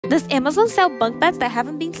Does Amazon sell bunk beds that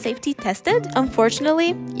haven't been safety tested?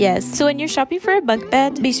 Unfortunately, yes. So when you're shopping for a bunk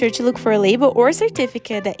bed, be sure to look for a label or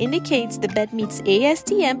certificate that indicates the bed meets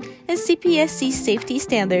ASTM and CPSC safety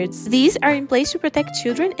standards. These are in place to protect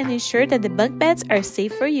children and ensure that the bunk beds are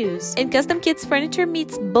safe for use. And Custom Kids Furniture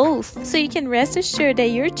meets both, so you can rest assured that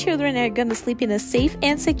your children are gonna sleep in a safe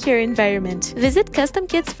and secure environment. Visit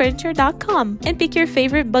CustomKidsFurniture.com and pick your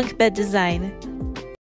favorite bunk bed design.